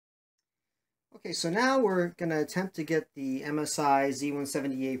Okay, so now we're going to attempt to get the MSI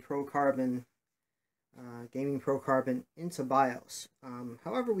Z170a Pro Carbon, Gaming Pro Carbon into BIOS.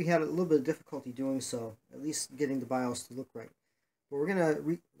 However, we had a little bit of difficulty doing so, at least getting the BIOS to look right. But we're going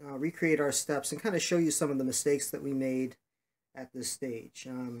to recreate our steps and kind of show you some of the mistakes that we made at this stage.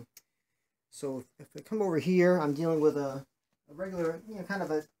 So if I come over here, I'm dealing with a regular, kind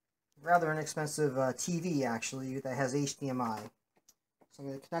of a rather inexpensive TV actually that has HDMI. So I'm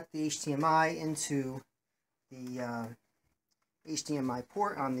going to connect the HDMI into the HDMI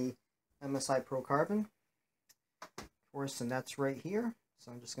port on the MSI Pro Carbon. Of course, and that's right here.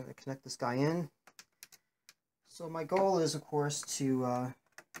 So I'm just going to connect this guy in. So my goal is, of course, to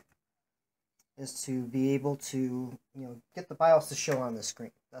be able to get the BIOS to show on the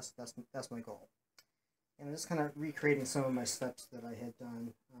screen. That's my goal. And I'm just kind of recreating some of my steps that I had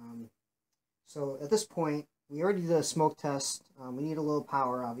done. So at this point, we already did a smoke test. We need a little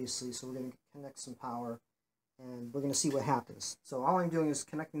power, obviously, so we're going to connect some power, and we're going to see what happens. So all I'm doing is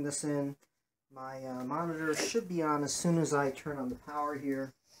connecting this in. My monitor should be on as soon as I turn on the power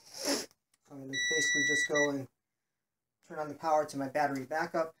here. So I'm going to basically just go and turn on the power to my battery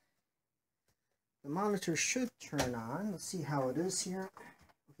backup. The monitor should turn on. Let's see how it is here.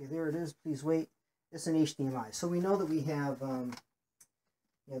 Okay, there it is. Please wait. It's an HDMI. So we know that we have the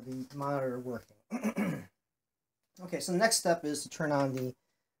monitor working. Okay, so the next step is to turn on the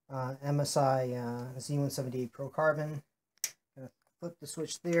MSI Z170a Pro Carbon. Gonna flip the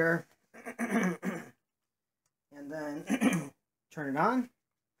switch there, and then turn it on.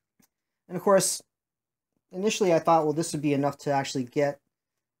 And of course, initially I thought, well, this would be enough to actually get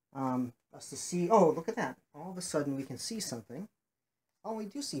us to see. Oh, look at that! All of a sudden, we can see something. Oh, we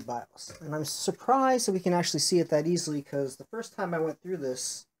do see BIOS, and I'm surprised that we can actually see it that easily, because the first time I went through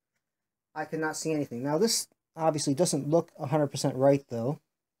this, I could not see anything. Now this obviously doesn't look 100% right though.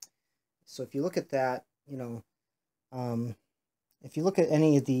 So if you look at that, if you look at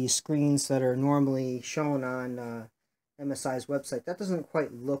any of the screens that are normally shown on MSI's website, that doesn't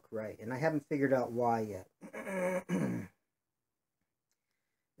quite look right, and I haven't figured out why yet.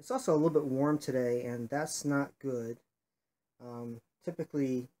 It's also a little bit warm today, and that's not good.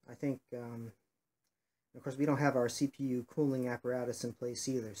 Typically, I think, of course, we don't have our CPU cooling apparatus in place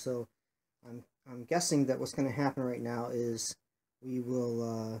either, so I'm guessing that what's going to happen right now is we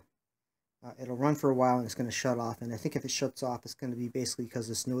will, it'll run for a while and it's going to shut off. And I think if it shuts off, it's going to be basically because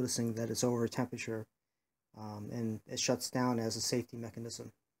it's noticing that it's over temperature, and it shuts down as a safety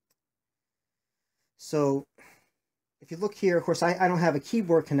mechanism. So if you look here, of course, I don't have a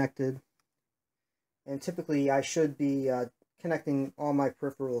keyboard connected, and typically I should be connecting all my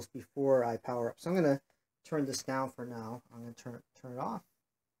peripherals before I power up. So I'm going to turn this down for now. I'm going to turn it off.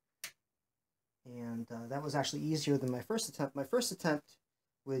 And that was actually easier than my first attempt. My first attempt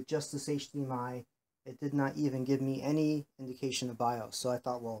with just this HDMI, it did not even give me any indication of BIOS. So I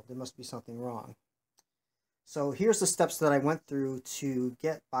thought, well, there must be something wrong. So here's the steps that I went through to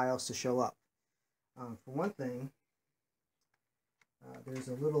get BIOS to show up. For one thing, there's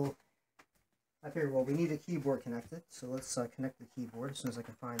a little, I figured, well, we need a keyboard connected. So let's connect the keyboard as soon as I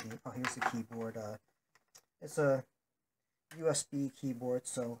can find it. Oh, here's the keyboard. It's a USB keyboard,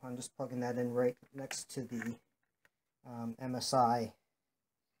 so I'm just plugging that in right next to the MSI,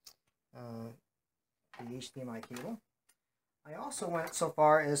 the HDMI cable. I also went so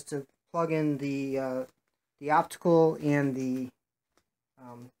far as to plug in the optical and the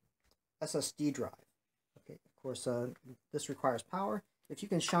SSD drive. Okay, of course, this requires power. If you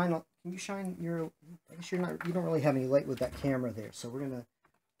can shine your? I guess you don't really have any light with that camera there, so we're gonna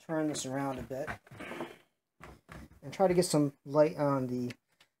turn this around a bit and try to get some light on the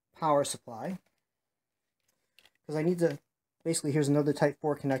power supply, because I need to, basically, here's another Type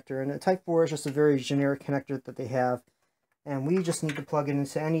 4 connector, and a Type 4 is just a very generic connector that they have, and we just need to plug it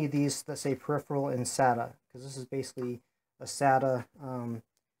into any of these that say peripheral and SATA, because this is basically a SATA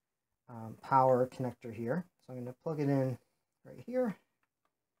power connector here. So I'm going to plug it in right here.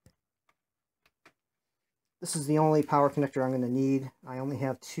 This is the only power connector I'm going to need. I only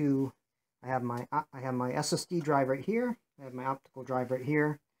have two. I have my SSD drive right here. I have my optical drive right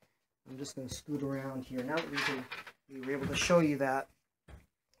here. I'm just going to scoot around here. Now that we were able to show you that,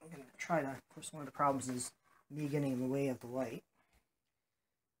 I'm going to try to, of course, one of the problems is me getting in the way of the light.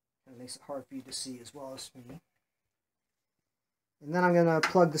 It makes it hard for you to see as well as me. And then I'm going to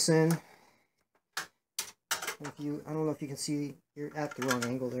plug this in. I don't know if you can see, you're at the wrong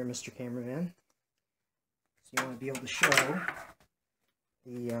angle there, Mr. Cameraman. So you want to be able to show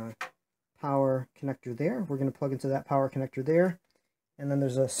the power connector there. We're going to plug into that power connector there, and then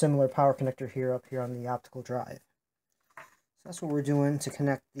there's a similar power connector here up here on the optical drive. So that's what we're doing to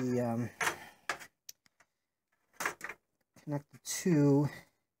connect the connected to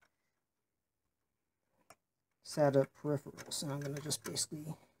SATA peripherals. And I'm going to just basically,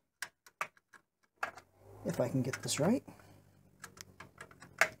 if I can get this right.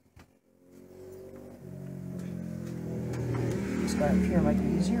 This guy up here might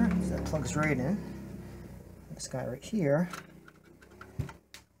be easier, because that plugs right in. This guy right here,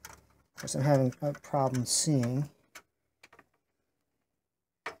 of course I'm having a problem seeing.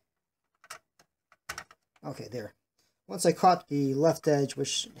 Okay, there. Once I caught the left edge,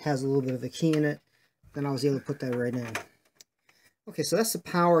 which has a little bit of a key in it, then I was able to put that right in. Okay, so that's the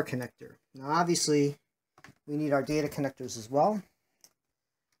power connector. Now obviously we need our data connectors as well.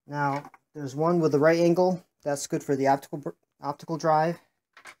 Now there's one with the right angle, that's good for the optical drive.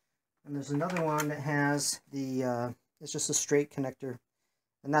 And there's another one that has the, it's just a straight connector,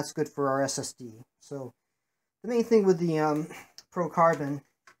 and that's good for our SSD. So the main thing with the Pro Carbon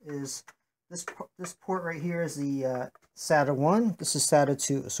is this port right here is the SATA 1, this is SATA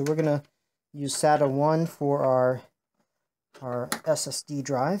 2. So we're going to use SATA 1 for our SSD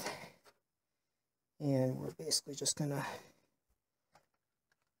drive. And we're basically just going to,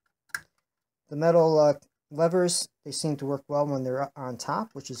 the metal levers, they seem to work well when they're on top,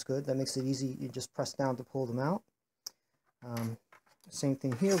 which is good. That makes it easy. You just press down to pull them out. Same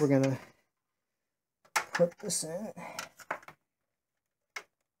thing here. We're going to put this in.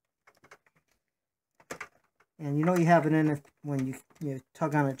 And you know you have it in if when you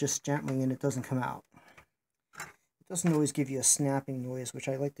tug on it just gently and it doesn't come out. It doesn't always give you a snapping noise, which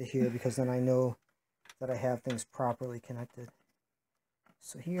I like to hear because then I know that I have things properly connected.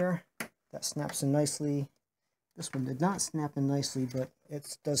 So here, that snaps in nicely. This one did not snap in nicely, but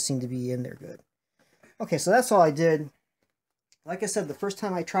it does seem to be in there good. Okay, so that's all I did. Like I said, the first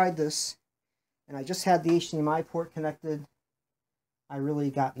time I tried this, and I just had the HDMI port connected, I really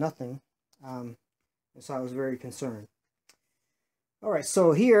got nothing. And so I was very concerned. Alright,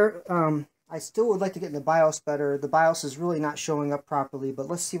 so here, I still would like to get in the BIOS better. The BIOS is really not showing up properly, but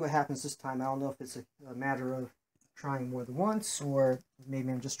let's see what happens this time. I don't know if it's a matter of trying more than once, or maybe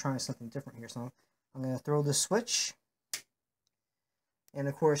I'm just trying something different here. So I'm going to throw this switch. And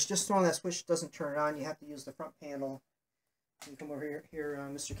of course, just throwing that switch doesn't turn it on. You have to use the front panel. You come over here,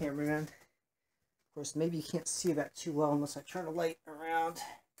 Mr. Cameraman. Of course, maybe you can't see that too well unless I turn the light around.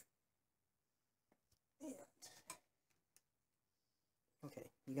 Okay,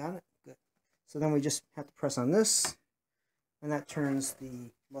 you got it? Good. So then we just have to press on this, and that turns the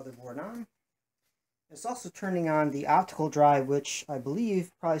motherboard on. It's also turning on the optical drive, which I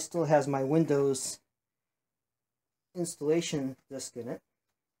believe probably still has my Windows installation disk in it.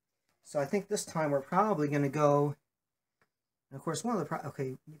 So I think this time we're probably going to go, and of course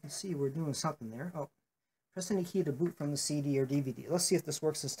okay, you can see we're doing something there. Oh, press any key to boot from the CD or DVD. Let's see if this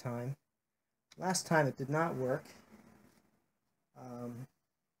works this time. Last time it did not work.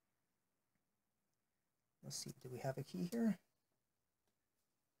 Let's see, do we have a key here?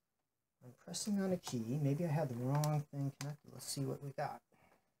 I'm pressing on a key. Maybe I had the wrong thing connected. Let's see what we got.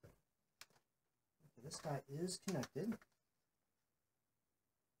 Okay, this guy is connected,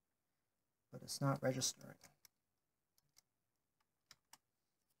 but it's not registering.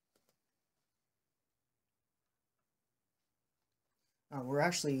 We're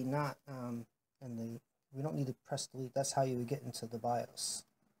actually not we don't need to press delete. That's how you would get into the BIOS.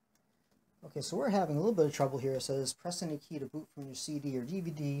 Okay, so we're having a little bit of trouble here. It says press any key to boot from your CD or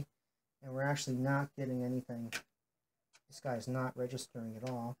DVD, and we're actually not getting anything. This guy is not registering at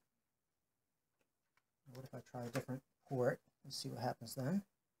all. What if I try a different port? Let's see what happens then.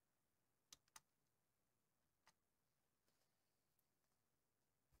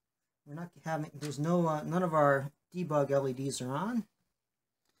 We're not having, there's no, none of our debug LEDs are on.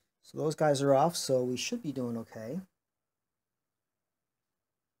 So those guys are off, so we should be doing okay.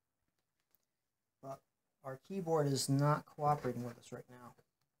 But our keyboard is not cooperating with us right now.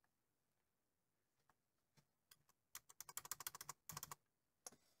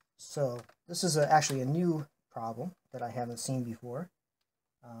 So this is actually a new problem that I haven't seen before.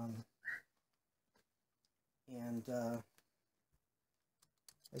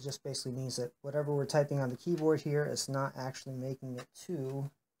 It just basically means that whatever we're typing on the keyboard here is not actually making it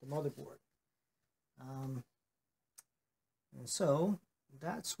to the motherboard. And so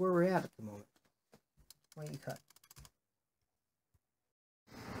that's where we're at the moment. Why don't you cut?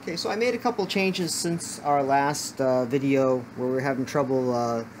 Okay, so I made a couple changes since our last video where we were having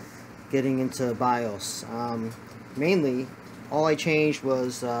trouble getting into BIOS. Mainly, all I changed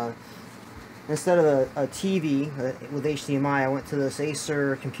was instead of a TV with HDMI, I went to this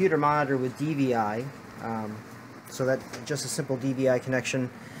Acer computer monitor with DVI. So that's just a simple DVI connection.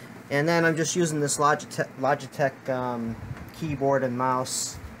 And then I'm just using this Logitech keyboard and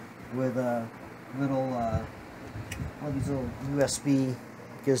mouse with a little one of these little USB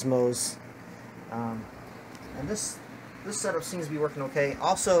gizmos, and this setup seems to be working okay.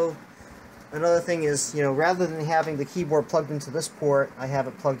 Also, another thing is, you know, rather than having the keyboard plugged into this port, I have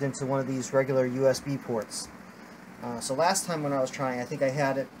it plugged into one of these regular USB ports. So last time when I was trying, I think I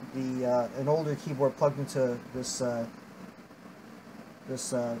had it an older keyboard plugged into this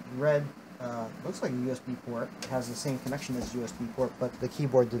red, looks like a USB port. It has the same connection as a USB port, but the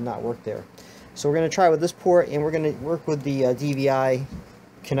keyboard did not work there. So we're going to try with this port, and we're going to work with the DVI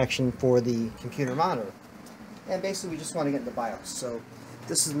connection for the computer monitor. And basically we just want to get into BIOS. So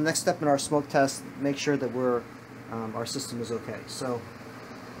this is the next step in our smoke test. Make sure that our system is okay. So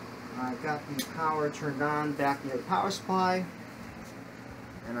I've got the power turned on back near the power supply,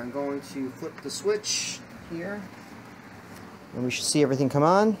 and I'm going to flip the switch here, and we should see everything come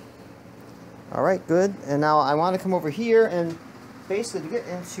on. Alright, good. And now I want to come over here, and basically to get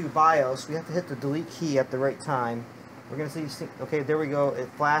into BIOS we have to hit the delete key at the right time. We're going to see, okay, there we go, it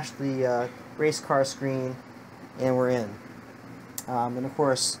flashed the race car screen, and we're in. And of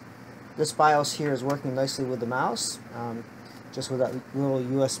course this BIOS here is working nicely with the mouse, just with that little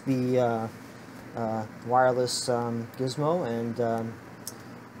USB wireless gizmo, and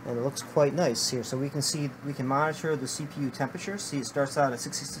it looks quite nice here. So we can monitor the CPU temperature. See, it starts out at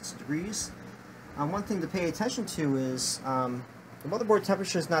 66 degrees. One thing to pay attention to is the motherboard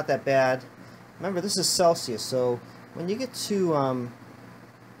temperature is not that bad. Remember, this is Celsius, so when you get to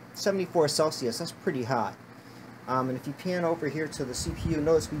 74 Celsius, that's pretty hot. And if you pan over here to the CPU,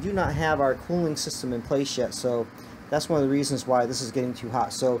 notice we do not have our cooling system in place yet, so that's one of the reasons why this is getting too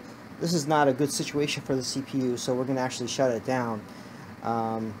hot. So this is not a good situation for the CPU, so we're going to actually shut it down.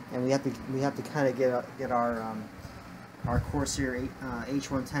 And we have to kind of get our Corsair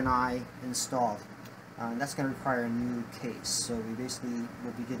H110i installed. And that's going to require a new case. So we basically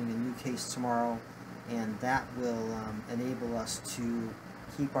will be getting a new case tomorrow, and that will enable us to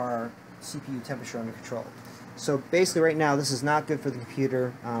keep our CPU temperature under control. So basically right now this is not good for the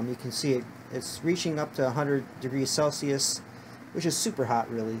computer. You can see it's reaching up to 100 degrees Celsius, which is super hot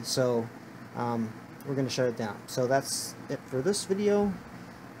really. So we're going to shut it down. So that's it for this video.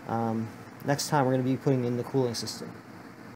 Next time we're going to be putting in the cooling system.